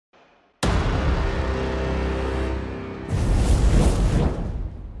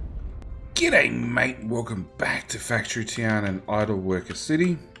G'day mate, welcome back to Factory Town and Idle Worker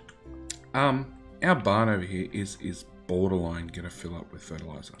City. Our barn over here is borderline going to fill up with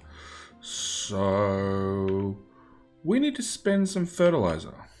fertilizer. So we need to spend some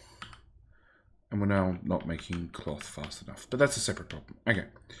fertilizer. And we're now not making cloth fast enough, but that's a separate problem. Okay,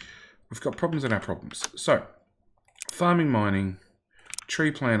 we've got problems in our problems. So, farming, mining,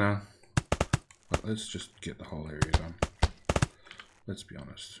 tree planter. Well, let's just get the whole area done. Let's be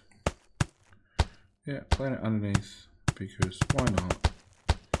honest. Yeah, plant it underneath, because why not?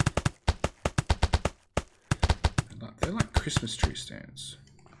 They're like Christmas tree stands.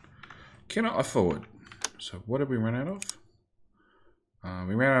 Cannot afford. So what did we run out of?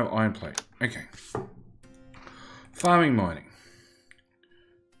 We ran out of iron plate. Okay. Farming, mining.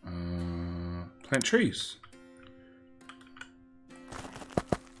 Plant trees.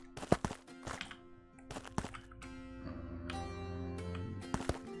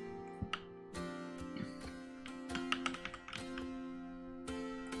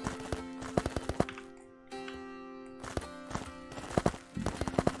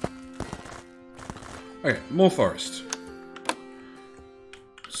 Okay, more forest.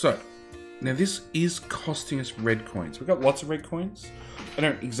 So, now this is costing us red coins. We've got lots of red coins. I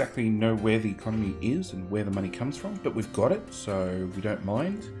don't exactly know where the economy is and where the money comes from, but we've got it, so we don't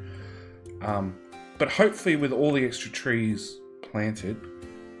mind. But hopefully with all the extra trees planted,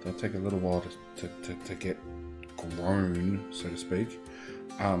 they'll take a little while to get grown, so to speak.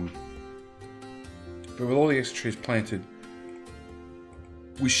 But with all the extra trees planted,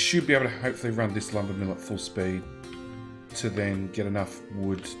 we should be able to hopefully run this lumber mill at full speed to then get enough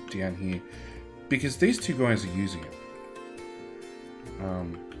wood down here, because these two guys are using it.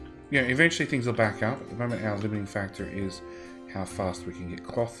 You know, eventually things will back up. At the moment, our limiting factor is how fast we can get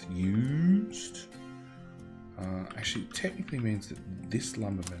cloth used. Actually, it technically means that this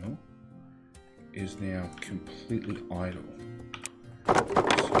lumber mill is now completely idle.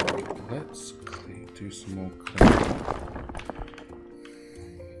 So let's do some more cleaning.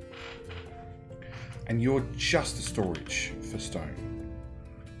 And you're just a storage for stone.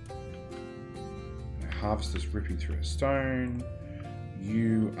 The harvester's ripping through a stone.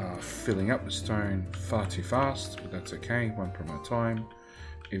 You are filling up the stone far too fast, but that's okay, one problem at a time.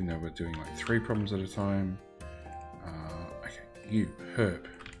 Even though we're doing like 3 problems at a time. Okay, you, herb,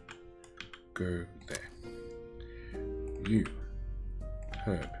 go there. You,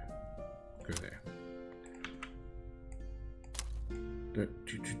 herb, go there.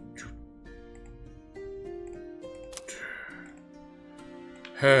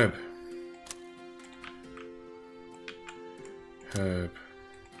 Herb. Herb.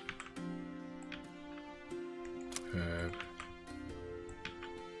 Herb.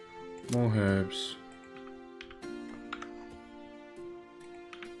 More herbs.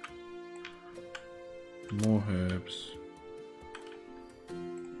 More herbs.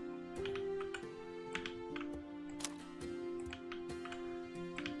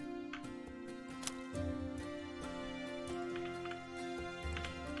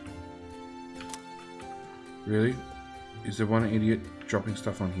 Really? Is there one idiot dropping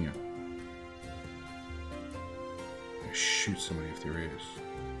stuff on here? I'll shoot somebody if there is.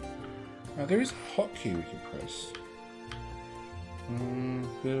 There is a hotkey we can press.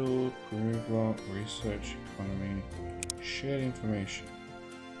 Build, prove lot, research, economy, shared information.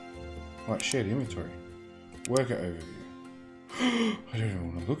 Right, shared inventory. Worker overview. I don't even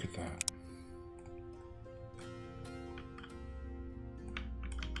want to look at that.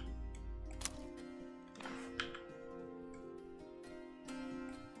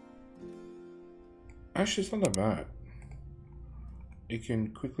 Actually, it's not that bad. It can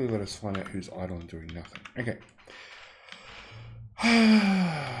quickly let us find out who's idle and doing nothing. Okay.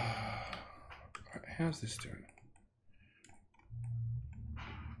 How's this doing?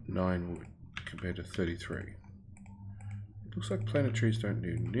 9 wood compared to 33. It looks like planet trees don't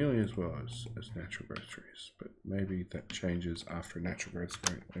do nearly as well as natural growth trees, but maybe that changes after a natural growth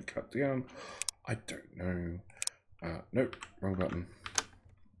has been cut down. I don't know. Nope, wrong button.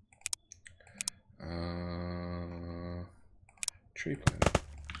 Tree planter.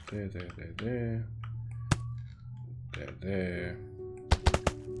 There. There.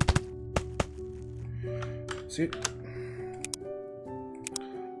 That's it.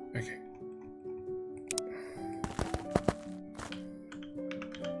 Okay.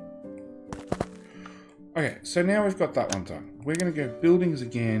 Okay, so now we've got that one done. We're going to go buildings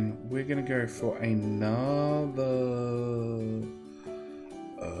again. We're going to go for another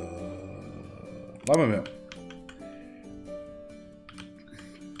lumber mill.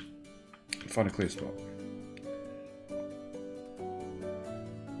 Find a clear spot.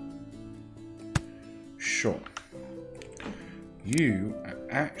 you are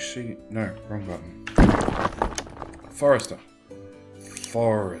actually... No, wrong button. Forester.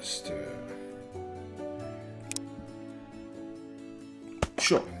 Forester.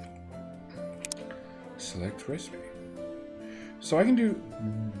 Sure. Select recipe. So I can do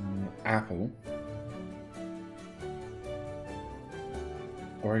apple.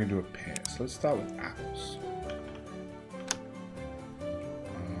 Or I can do a pear. So let's start with apples.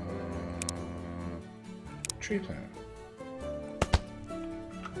 Tree planter.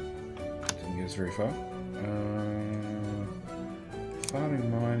 Didn't get us very far.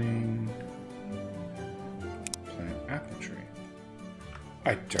 Farming, mining. Plant apple tree.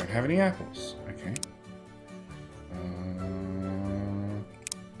 I don't have any apples. Okay.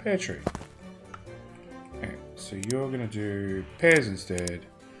 Pear tree. Okay, so you're going to do pears instead,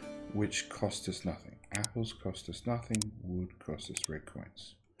 which cost us nothing. Apples cost us nothing. Wood cost us red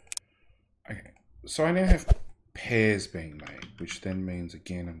coins. Okay, so I now have pears being made, which then means,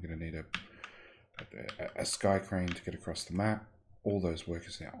 again, I'm going to need a sky crane to get across the map. All those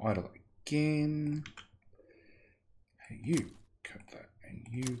workers now idle again. Hey, you cut that, and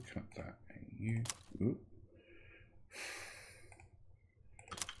you cut that, and you... Ooh.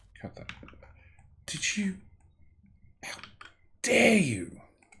 Cut that. Did you... How dare you?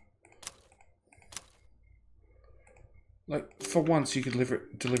 Like, for once you could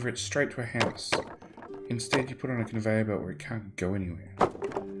deliver it straight to a house. Instead you put it on a conveyor belt where it can't go anywhere.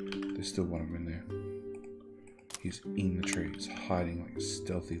 There's still one of them in there. He's in the trees, hiding like a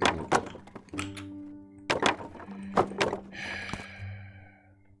stealthy little...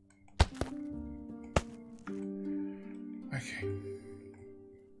 Okay.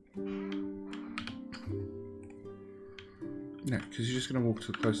 No, because you're just going to walk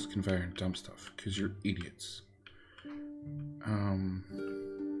to the closest conveyor and dump stuff, because you're idiots.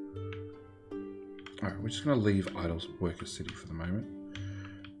 Alright, we're just going to leave idle worker city for the moment.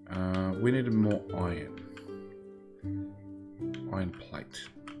 We needed more iron. Iron plate.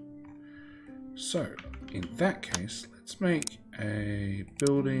 So, in that case, let's make a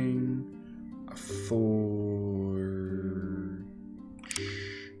building, a forge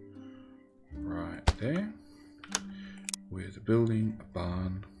right there. With a building, a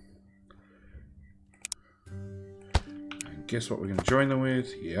barn. And guess what we're going to join them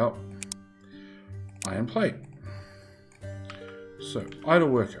with? Yep. Iron plate. So, idle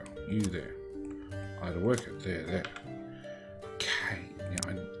worker, you there. Idle worker, there. Okay, now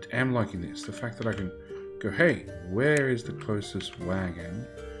I am liking this. The fact that I can go, hey, where is the closest wagon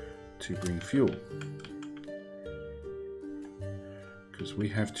to bring fuel? Because we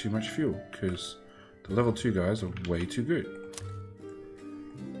have too much fuel. Because the level 2 guys are way too good.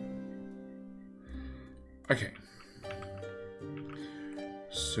 Okay.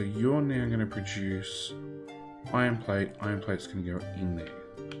 So you're now going to produce iron plate. Iron plate's going to go in there.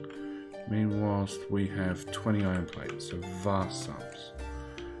 Meanwhile, we have 20 iron plates, so vast sums.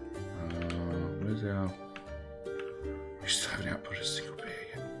 Where's our... We still haven't output a single pair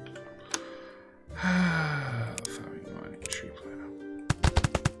yet. Farming, mining, tree planter.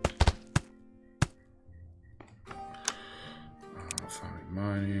 Farming,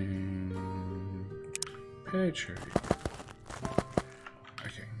 mining... Pear tree.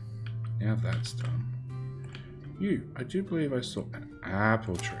 Okay, now that's done. I do believe I saw an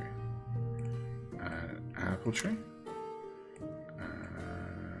apple tree. An apple tree.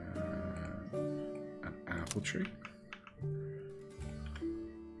 An apple tree.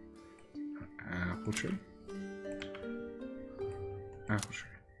 An apple tree. Apple tree.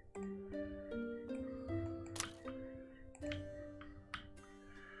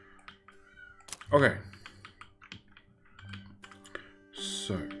 Okay.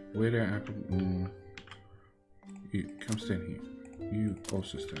 So, where do apple... You, come stand here. You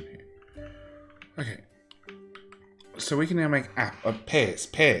also stand here. Okay. So we can now make pears.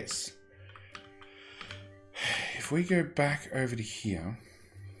 If we go back over to here,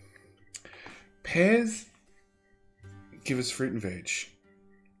 pears give us fruit and veg.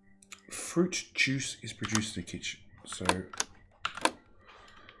 Fruit juice is produced in the kitchen. So,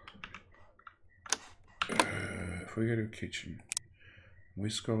 if we go to a kitchen, we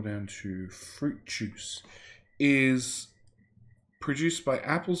scroll down to fruit juice is produced by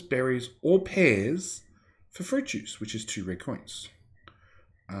apples, berries, or pears for fruit juice, which is 2 red coins.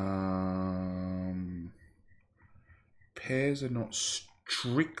 Pears are not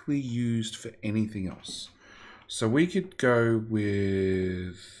strictly used for anything else. So we could go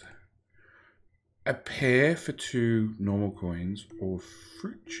with a pear for 2 normal coins or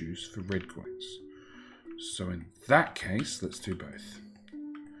fruit juice for red coins. So in that case, let's do both.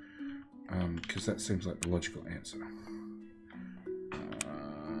 Because that seems like the logical answer.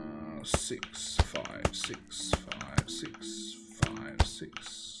 6, 5, 6, 5, 6, 5,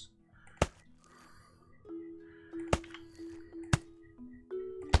 6.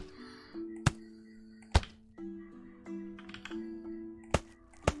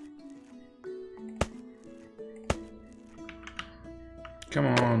 Come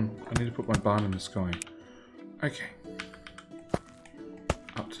on, I need to put my barn in the sky. Okay.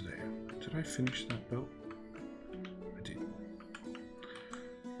 Up to there. Did I finish that belt? I did.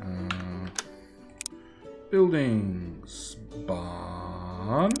 Buildings.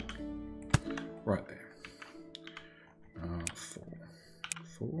 Barn. Right there. 4.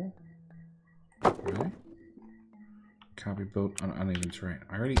 4. Okay. Can't be built on uneven terrain.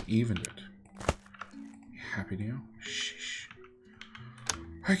 I already evened it. You happy now? Shh.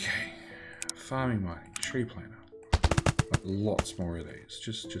 Okay. Farming, mining, tree planter. Like lots more of these.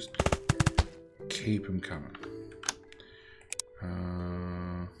 Just keep them coming.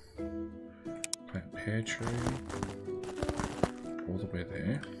 Plant pear tree. All the way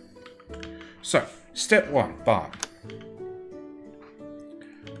there. So, step 1, barn.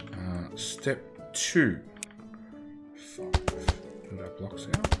 Step 2, 5. Build our blocks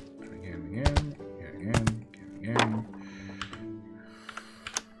out. And again.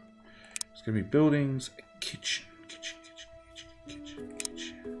 It's going to be buildings, a kitchen.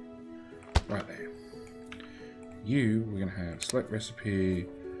 Right there. We're going to have select recipe,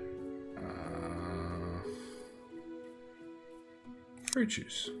 fruit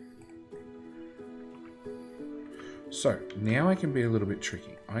juice. So now I can be a little bit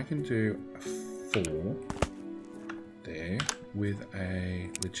tricky. I can do a 4 there with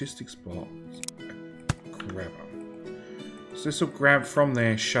a logistics box, a grabber. So this will grab from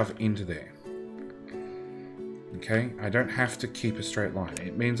there, shove into there. Okay, I don't have to keep a straight line.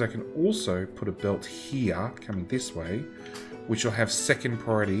 It means I can also put a belt here, coming this way, which will have second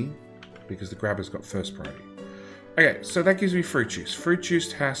priority because the grabber's got first priority. Okay, so that gives me fruit juice. Fruit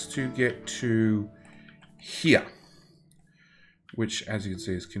juice has to get to here, which, as you can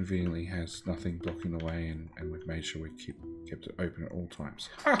see, is conveniently has nothing blocking the way, and we've made sure we kept it open at all times.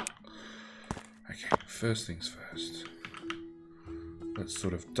 Ha! Okay, first things first. Let's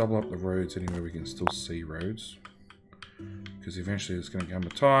sort of double up the roads anywhere we can still see roads. Because eventually there's going to come a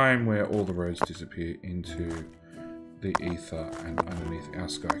time where all the roads disappear into the ether and underneath our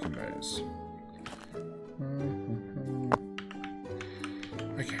sky conveyors.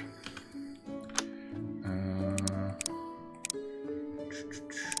 Okay.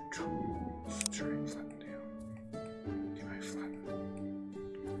 Tools, terrain flatten down. Can I flatten?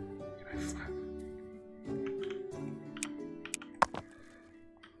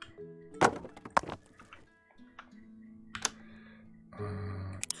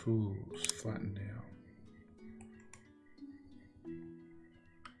 Tools, flatten down.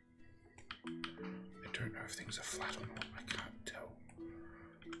 I don't know if things are flat or not. I can't tell.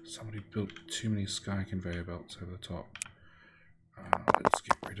 Somebody built too many sky conveyor belts over the top. Let's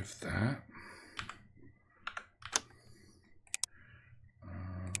get rid of that.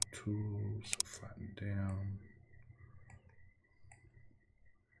 Tools, flatten down.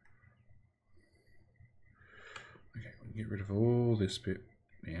 Okay, we can get rid of all this bit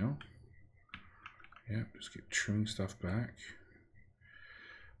now. Yeah, just keep trimming stuff back.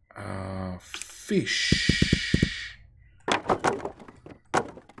 Fish.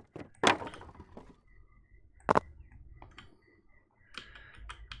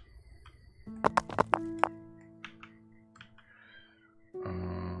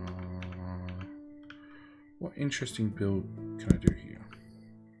 What interesting build can I do here?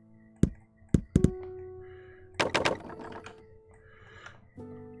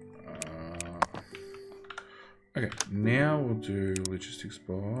 Okay, now we'll do logistics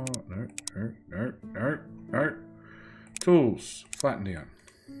bar. No. Tools, flatten down.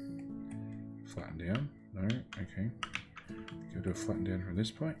 Flatten down. No, okay. Go do a flatten down from this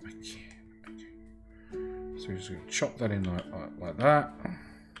point. I can't. Okay. So we're just going to chop that in like that.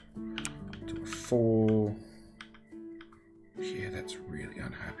 Do a 4. Yeah, that's really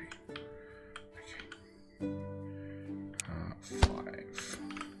unhappy. Okay. 5.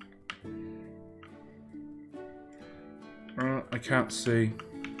 I can't see.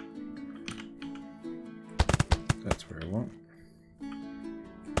 That's where I want.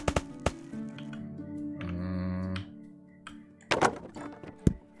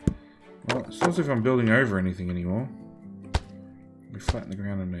 Well, it's not as if I'm building over anything anymore. We flatten the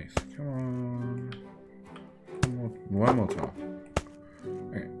ground underneath. Come on. One more time.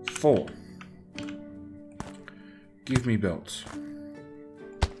 Okay, 4. Give me belts.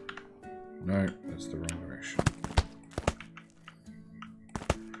 No, that's the wrong direction.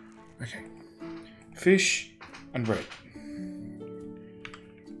 Okay. Fish and bread.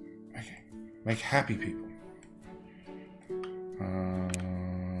 Okay. Make happy people.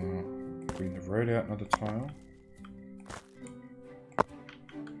 Bring the road out another tile.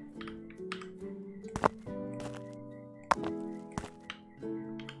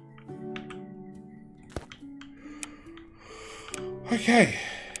 Okay,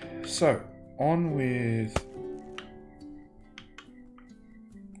 so on with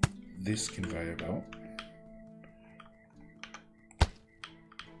this conveyor belt.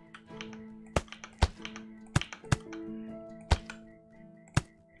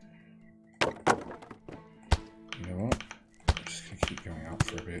 You know what? I'm just going to keep going up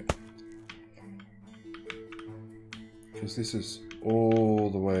for a bit. Because this is all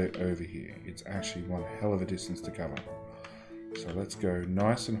the way over here. It's actually one hell of a distance to cover. So let's go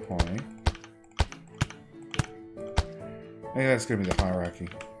nice and high. I think that's going to be the hierarchy.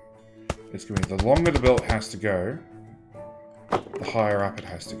 It's going to be the longer the belt has to go, the higher up it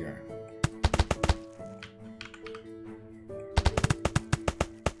has to go.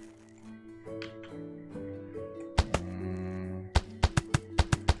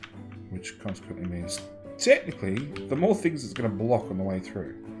 Which consequently means, technically, the more things it's going to block on the way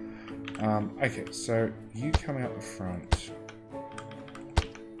through. Okay, so you come out the front.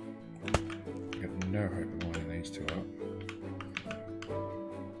 No hope of lining these two up.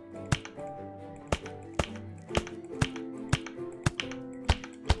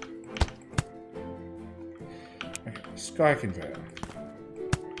 Okay, sky conveyor.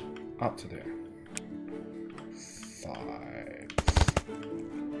 Up to there. 5.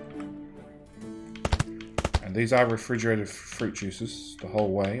 And these are refrigerated fruit juices the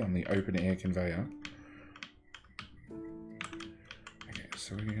whole way on the open air conveyor.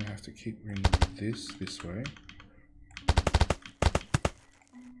 So we're going to have to keep bringing this way.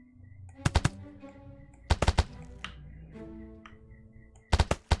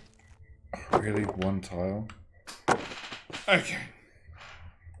 Really? One tile? Okay.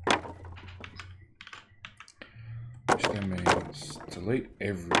 Which then means delete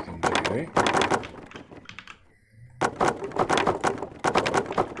everything today.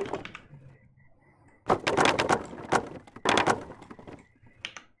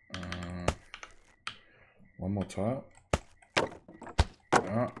 One more tile.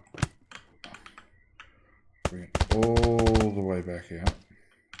 Bring it all the way back out.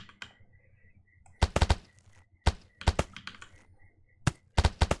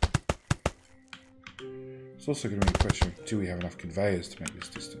 It's also going to be a question of, do we have enough conveyors to make this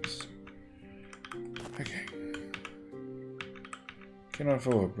distance? Okay. Cannot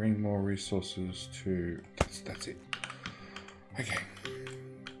afford. Bring more resources to... That's it. Okay.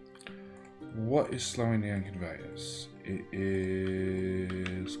 What is slowing down conveyors? It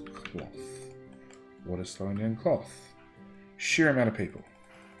is cloth. What is slowing down cloth? Sheer amount of people.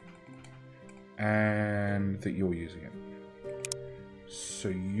 And that you're using it. So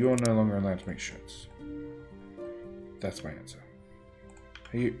you're no longer allowed to make shirts. That's my answer.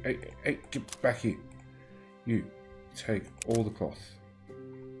 Hey, hey, get back here. You take all the cloth.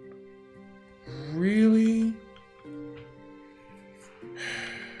 Really?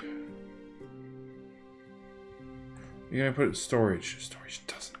 You're gonna put it in storage. Storage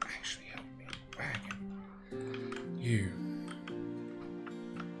doesn't actually help me. Wagon. You.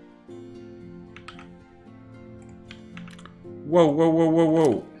 Whoa, whoa, whoa, whoa,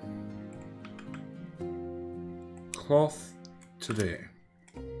 whoa. Cloth to there.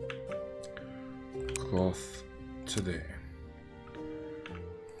 Cloth to there.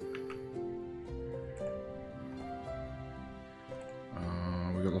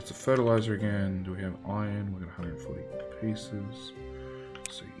 We got lots of fertilizer again. Do we have iron? We got 140 pieces.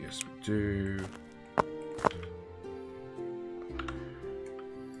 So yes, we do.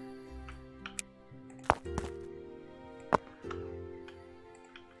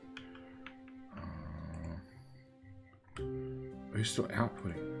 Are you still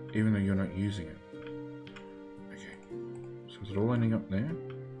outputting, even though you're not using it? Okay. So is it all ending up there?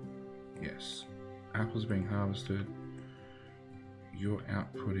 Yes. Apples being harvested. You're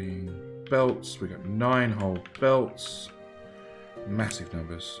outputting belts. We got 9 whole belts. Massive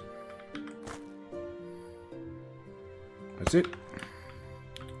numbers. That's it.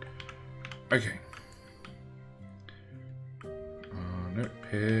 Okay. No,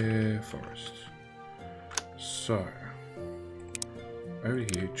 pear forest. So, over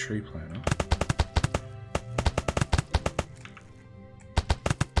here, tree planter.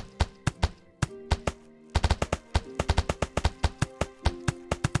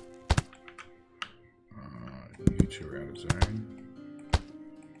 You two are out of zone.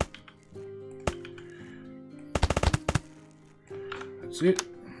 That's it.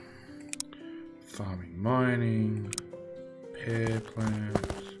 Farming, mining, pear plant.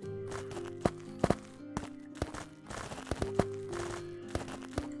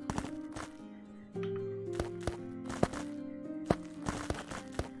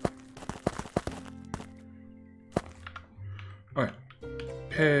 Alright,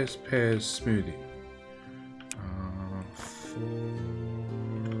 pears, smoothie.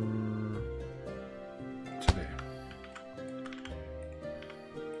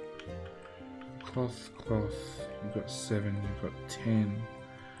 Cloth, you've got 7, you've got 10.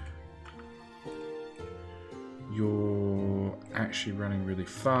 You're actually running really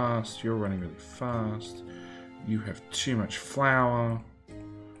fast, you're running really fast. You have too much flour.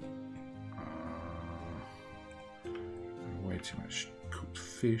 Way too much cooked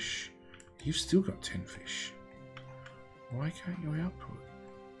fish. You've still got 10 fish. Why can't you output?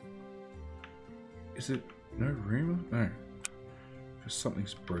 Is it no room? No. Because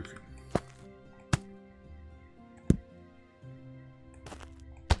something's broken.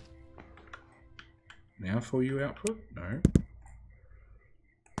 Now for you output? No.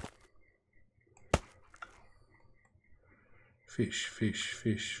 Fish, fish,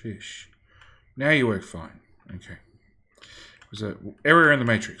 fish, fish. Now you work fine. Okay. There's an error in the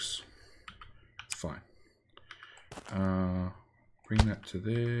matrix. It's fine. Bring that to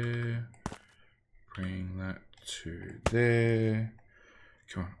there. Bring that to there.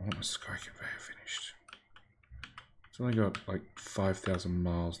 Come on, I want my sky conveyor finished. It's only got like 5,000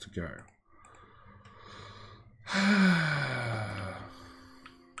 miles to go.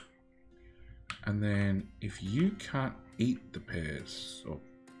 And then if you can't eat the pears or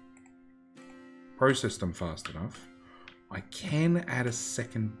process them fast enough, I can add a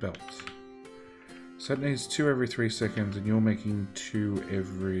second belt. So it needs 2 every 3 seconds, and you're making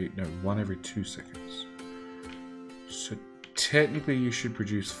 1 every 2 seconds. So technically you should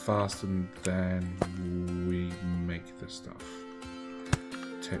produce faster than we make the stuff.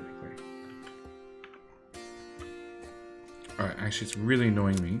 Technically. Alright, actually it's really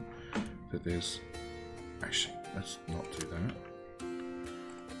annoying me that there's... Actually, let's not do that.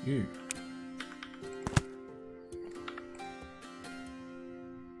 You.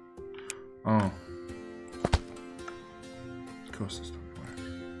 Oh. Of course this doesn't work.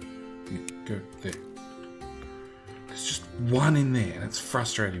 You go there. There's just 1 in there, and it's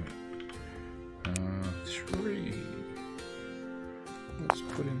frustrating me. 3. Let's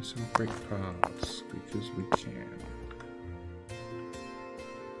put in some brick parts, because we can.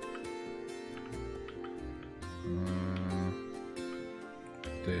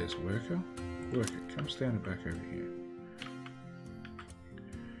 There's worker. Worker, come stand back over here.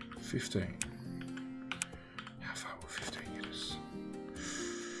 15. How far will 15 get us?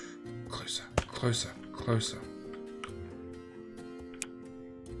 Closer, closer, closer.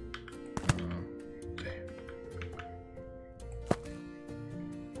 There.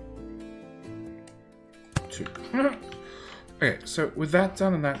 Two. Okay, so with that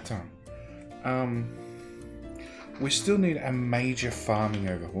done and that done, we still need a major farming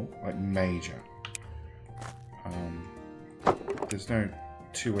overhaul, like major. There's no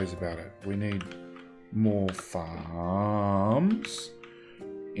 2 ways about it. We need more farms,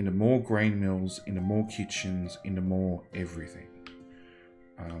 into more grain mills, into more kitchens, into more everything.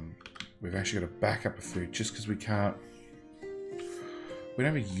 We've actually got a backup of food just because we don't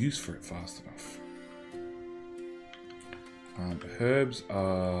have a use for it fast enough. Herbs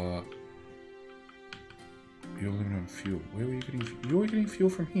are... Your aluminum fuel. Where were you getting fuel? You're getting fuel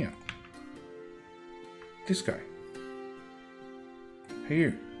from here. This guy. Hey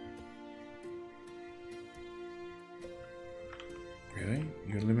you. Really?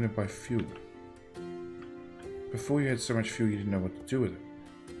 You're limited by fuel. Before you had so much fuel you didn't know what to do with it.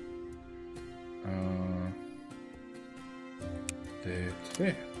 There to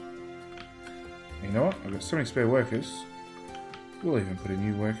there. You know what? I've got so many spare workers. We'll even put a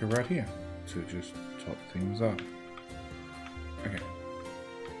new worker right here to just top things up. Okay.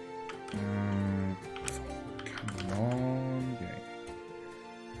 Come on, game.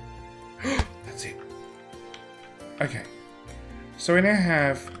 That's it. Okay. So we now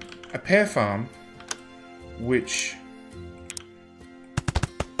have a pear farm, which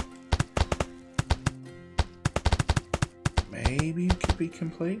maybe could be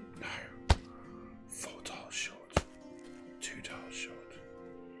complete. No. 4 tiles short. 2 tiles short.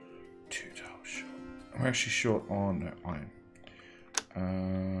 2 tiles short. I'm actually short on iron. I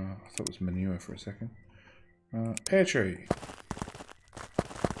thought it was manure for a second. Pear tree.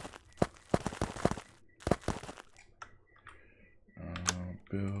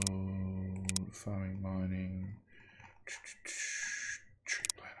 Build farming, mining.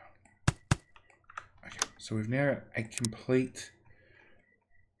 So we've now got a complete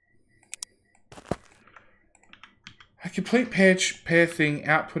pair thing,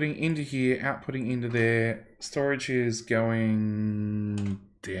 outputting into here, outputting into there. Storage is going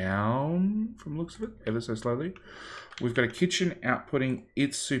down from the looks of it, ever so slowly. We've got a kitchen outputting.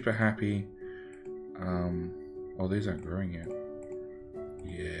 It's super happy. Oh, these aren't growing yet.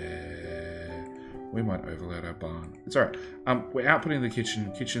 Yeah, we might overload our barn. It's all right. We're outputting the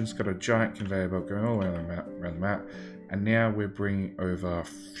kitchen. Kitchen's got a giant conveyor belt going all around the map. And now we're bringing over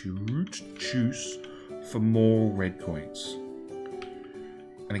fruit juice for more red coins.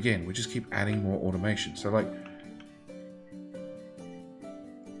 And again, we just keep adding more automation. So like,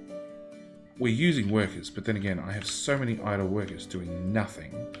 we're using workers, but then again, I have so many idle workers doing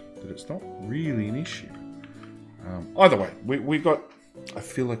nothing that it's not really an issue. Either way, we've got, I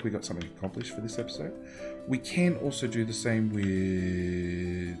feel like we got something accomplished for this episode. We can also do the same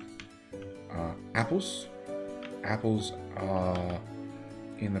with apples. Apples are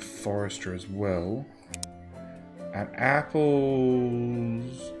in the forester as well. And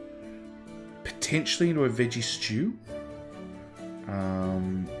apples potentially into a veggie stew.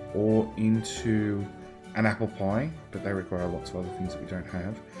 Or into an apple pie, but they require lots of other things that we don't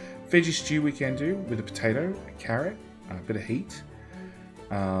have. Veggie stew we can do with a potato, a carrot, a bit of heat.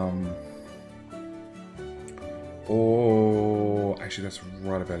 Or actually that's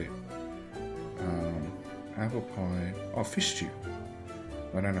right about it. Apple pie. Oh, fish stew.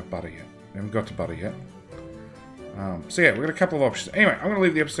 I don't have butter yet. We haven't got to butter yet. So yeah, we've got a couple of options. Anyway, I'm going to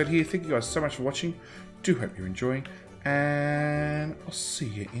leave the episode here. Thank you guys so much for watching. Do hope you're enjoying. And I'll see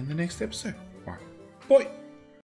you in the next episode. All right. Bye.